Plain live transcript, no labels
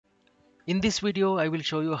In this video, I will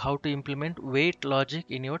show you how to implement wait logic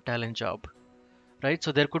in your Talend job. Right,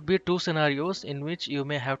 so there could be two scenarios in which you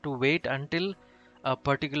may have to wait until a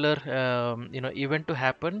particular event to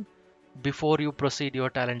happen before you proceed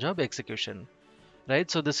your Talend job execution.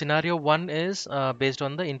 Right, so the scenario one is based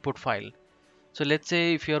on the input file. So let's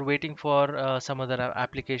say if you're waiting for some other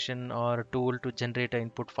application or tool to generate an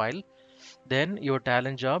input file, then your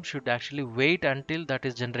Talend job should actually wait until that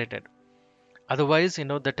is generated. Otherwise, the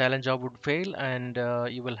Talend job would fail and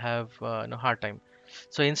you will have hard time.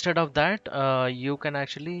 So instead of that, you can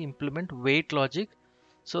actually implement wait logic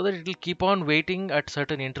so that it will keep on waiting at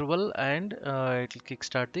certain interval and it will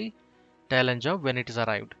kickstart the Talend job when it is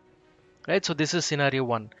arrived. Right. So this is scenario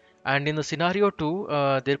one. And in the scenario two,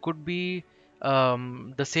 there could be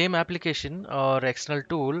the same application or external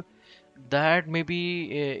tool that may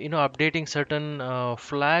be updating certain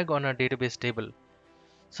flag on a database table.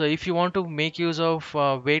 So if you want to make use of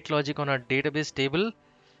wait logic on a database table,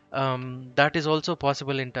 that is also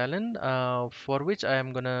possible in Talend, for which I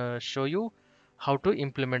am gonna show you how to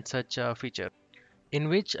implement such a feature, in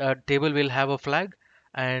which a table will have a flag,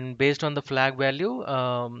 and based on the flag value,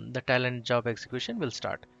 the Talend job execution will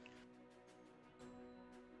start.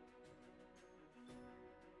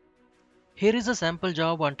 Here is a sample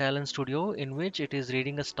job on Talend Studio in which it is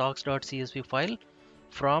reading a stocks.csv file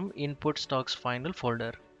from input stocks final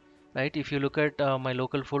folder. Right? If you look at my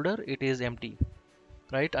local folder, it is empty.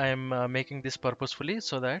 Right, I am making this purposefully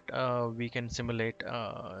so that we can simulate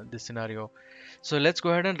this scenario. So let's go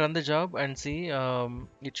ahead and run the job and see.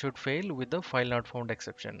 It should fail with the file not found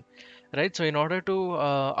exception. Right, so in order to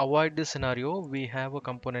avoid this scenario, we have a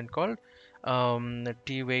component called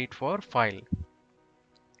tWait for file.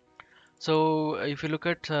 So if you look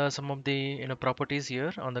at some of the properties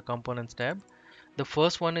here on the components tab, the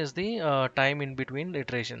first one is the time in between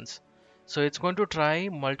iterations. So it's going to try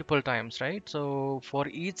multiple times, right? So for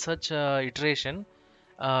each such iteration,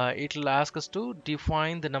 it will ask us to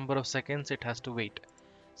define the number of seconds it has to wait.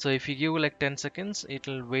 So if you give like 10 seconds, it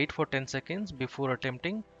will wait for 10 seconds before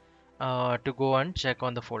attempting to go and check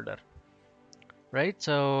on the folder, right?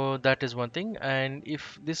 So that is one thing. And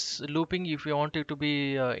if this looping, if you want it to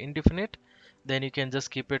be indefinite, then you can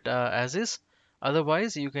just keep it as is.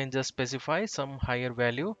 Otherwise, you can just specify some higher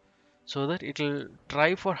value so that it will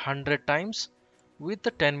try for 100 times with the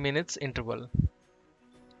 10 minutes interval.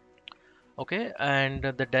 Okay, and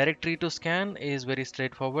the directory to scan is very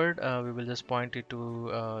straightforward. We will just point it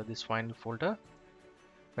to this final folder,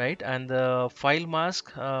 right? And the file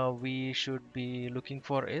mask we should be looking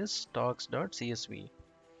for is talks.csv.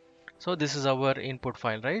 So this is our input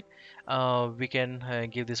file, right? We can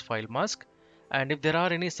give this file mask, and if there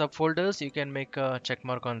are any subfolders, you can make a check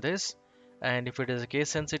mark on this. And if it is case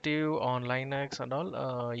sensitive on Linux and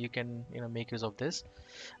all, you can make use of this.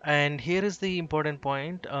 And here is the important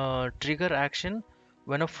point: trigger action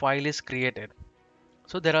when a file is created.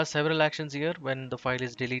 So there are several actions here when the file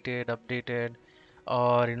is deleted, updated,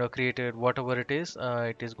 or created, whatever it is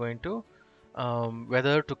going to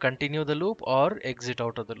whether to continue the loop or exit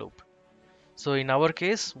out of the loop. So in our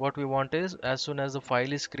case, what we want is as soon as the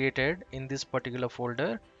file is created in this particular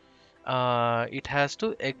folder, it has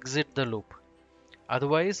to exit the loop.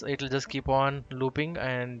 Otherwise, it will just keep on looping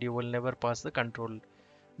and you will never pass the control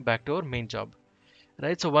back to our main job.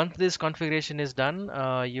 Right. So once this configuration is done,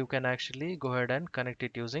 you can actually go ahead and connect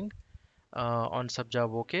it using on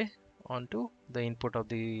subjob OK onto the input of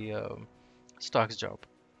the stocks job.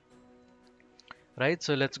 Right.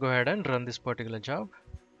 So let's go ahead and run this particular job.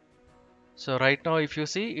 So right now, if you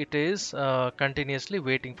see, it is continuously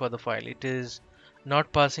waiting for the file. It is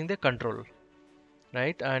not passing the control,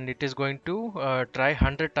 right? And it is going to try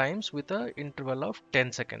 100 times with a interval of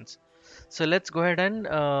 10 seconds. So let's go ahead and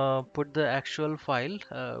put the actual file,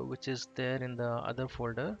 which is there in the other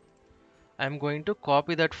folder. I'm going to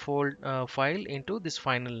copy that file into this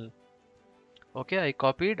final. Okay, I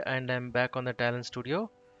copied and I'm back on the Talend Studio.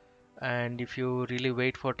 And if you really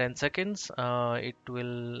wait for 10 seconds, it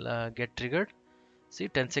will get triggered. See,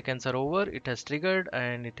 10 seconds are over, it has triggered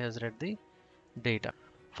and it has read the data.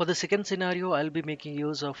 For the second scenario, I'll be making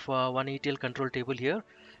use of one ETL control table here.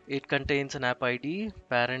 It contains an app ID,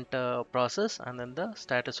 parent process, and then the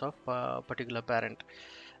status of particular parent.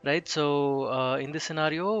 Right, so in this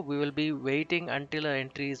scenario, we will be waiting until an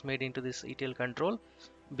entry is made into this ETL control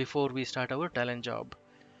before we start our Talend job.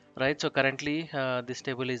 Right, so currently this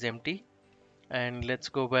table is empty. And let's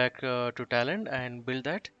go back to Talend and build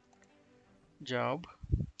that job.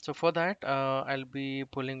 So for that, I'll be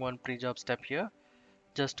pulling one pre-job step here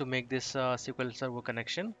just to make this SQL Server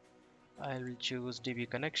connection. I will choose DB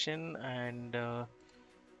connection and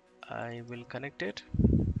I will connect it.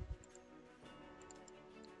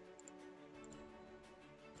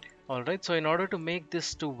 All right, so in order to make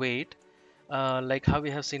this to wait, like how we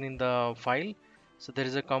have seen in the file, so there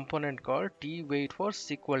is a component called tWait for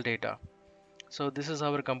SQL data. So this is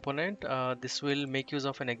our component. This will make use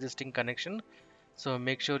of an existing connection. So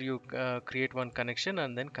make sure you create one connection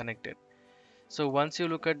and then connect it. So once you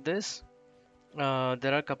look at this,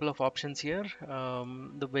 there are a couple of options here.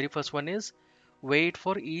 The very first one is wait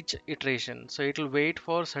for each iteration. So it will wait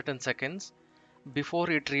for certain seconds before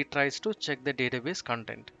it retries to check the database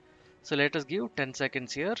content. So let us give 10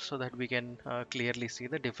 seconds here so that we can clearly see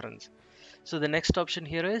the difference. So the next option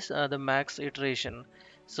here is the max iteration.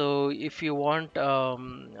 So if you want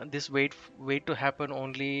this wait to happen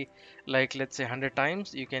only, like let's say 100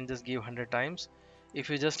 times, you can just give 100 times. If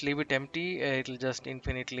you just leave it empty, it'll just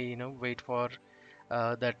infinitely, wait for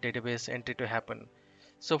that database entry to happen.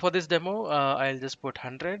 So for this demo, I'll just put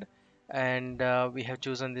 100, and we have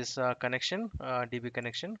chosen this connection, DB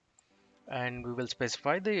connection, and we will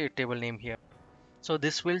specify the table name here. So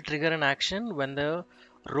this will trigger an action when the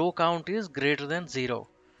row count is greater than 0.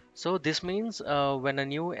 So this means when a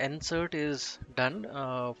new insert is done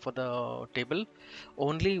for the table,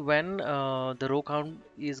 only when the row count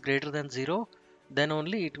is greater than 0, then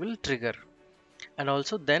only it will trigger. And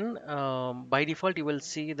also then by default you will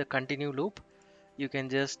see the continue loop. You can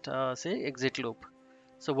just say exit loop.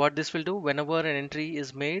 So what this will do, whenever an entry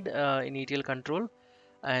is made in ETL control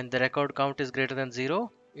and the record count is greater than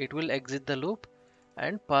 0, it will exit the loop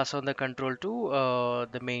and pass on the control to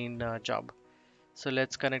the main job. So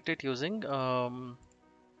let's connect it using on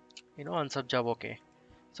sub job. Okay,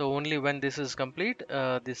 so only when this is complete,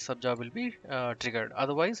 this sub job will be triggered.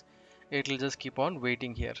 Otherwise it will just keep on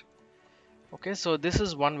waiting here. Okay, so this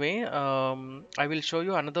is one way. I will show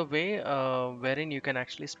you another way wherein you can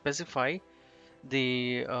actually specify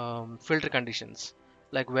the filter conditions.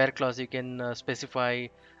 Like where clause, you can specify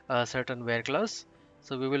a certain where clause.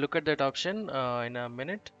 So we will look at that option in a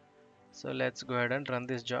minute. So let's go ahead and run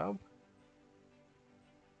this job.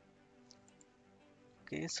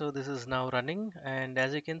 Okay, so this is now running, and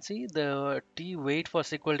as you can see, the tWait for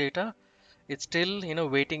SQL data, it's still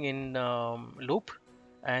waiting in loop,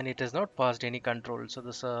 and it has not passed any control. So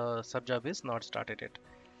this sub job is not started yet.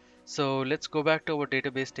 So let's go back to our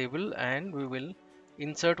database table, and we will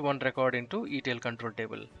insert one record into ETL control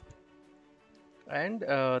table. And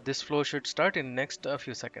this flow should start in next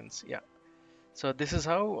few seconds. Yeah. So this is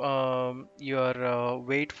how your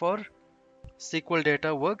wait for SQL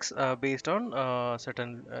data works based on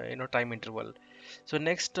certain time interval. So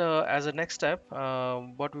next, as a next step,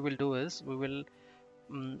 what we will do is we will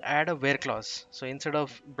add a where clause. So instead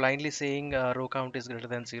of blindly saying row count is greater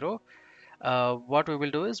than 0, what we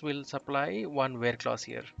will do is we'll supply one where clause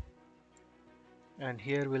here. And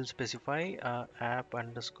here we'll specify app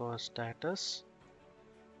underscore status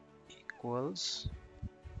equals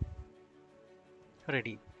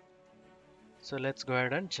ready. So let's go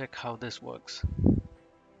ahead and check how this works.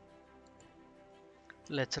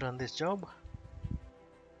 Let's run this job.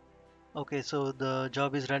 Okay, so the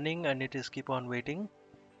job is running and it is keep on waiting.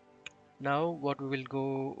 Now what we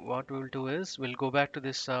will do is we'll go back to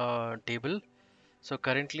this table. So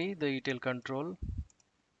currently the ETL control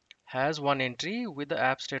has one entry with the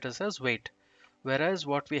app status as wait, whereas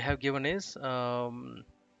what we have given is we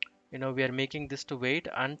are making this to wait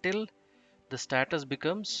until the status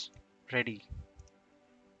becomes ready.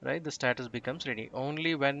 Right, the status becomes ready.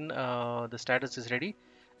 Only when the status is ready,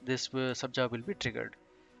 this sub job will be triggered.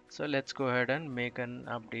 So let's go ahead and make an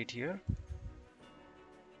update here.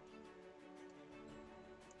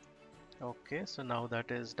 Okay, so now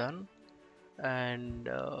that is done, and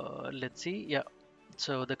let's see. Yeah,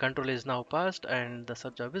 so the control is now passed and the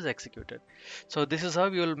sub job is executed. So this is how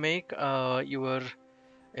you will make your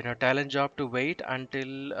Talend job to wait until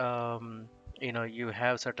you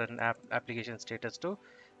have certain application status to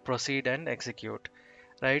proceed and execute,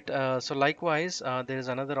 right? So likewise, there is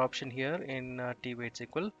another option here in tWait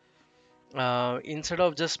SQL. Instead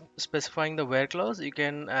of just specifying the where clause, you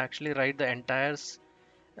can actually write the entire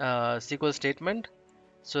SQL statement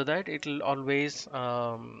so that it will always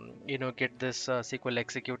get this SQL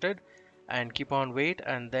executed and keep on wait,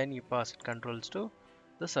 and then you pass it controls to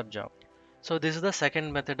the sub job. So this is the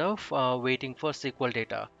second method of waiting for SQL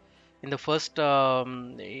data. In the first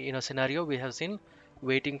scenario, we have seen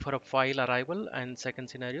waiting for a file arrival, and second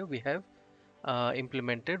scenario we have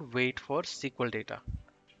implemented wait for SQL data.